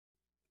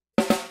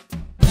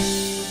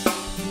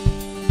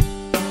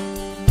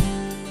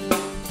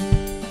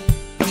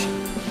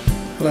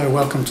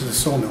welcome to the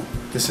Sawmill.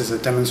 This is a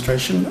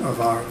demonstration of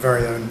our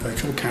very own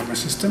virtual camera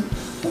system,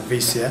 or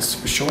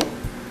VCS for short.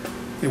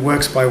 It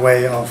works by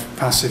way of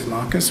passive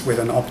markers with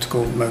an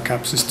optical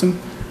mocap system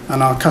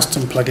and our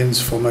custom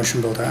plugins for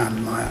Motion Builder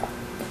and Maya.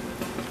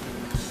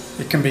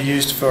 It can be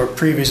used for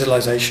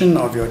pre-visualization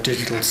of your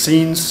digital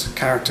scenes,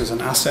 characters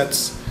and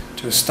assets,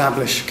 to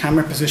establish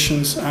camera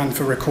positions and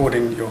for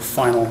recording your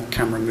final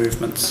camera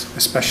movements,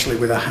 especially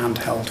with a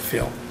handheld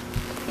feel.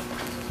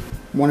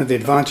 One of the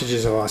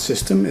advantages of our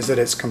system is that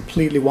it's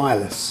completely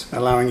wireless,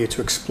 allowing you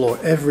to explore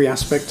every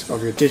aspect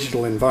of your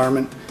digital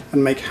environment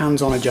and make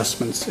hands-on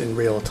adjustments in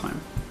real time.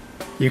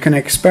 You can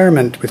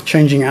experiment with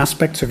changing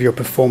aspects of your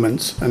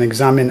performance and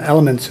examine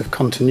elements of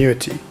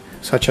continuity,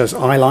 such as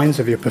eye lines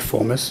of your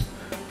performers,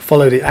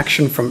 follow the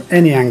action from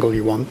any angle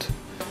you want.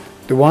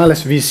 The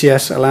wireless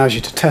VCS allows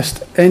you to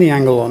test any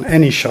angle on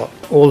any shot,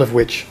 all of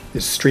which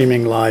is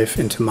streaming live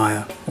into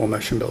Maya or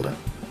Motion Builder.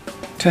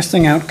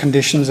 Testing out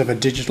conditions of a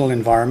digital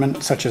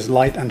environment, such as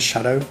light and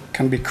shadow,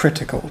 can be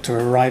critical to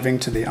arriving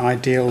to the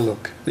ideal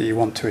look that you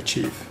want to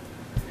achieve.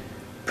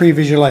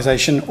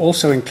 Pre-visualization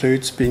also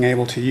includes being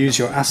able to use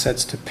your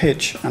assets to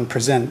pitch and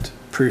present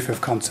proof of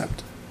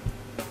concept.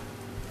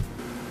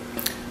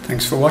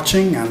 Thanks for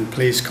watching, and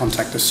please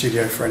contact the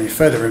studio for any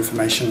further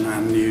information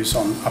and news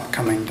on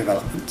upcoming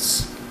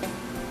developments.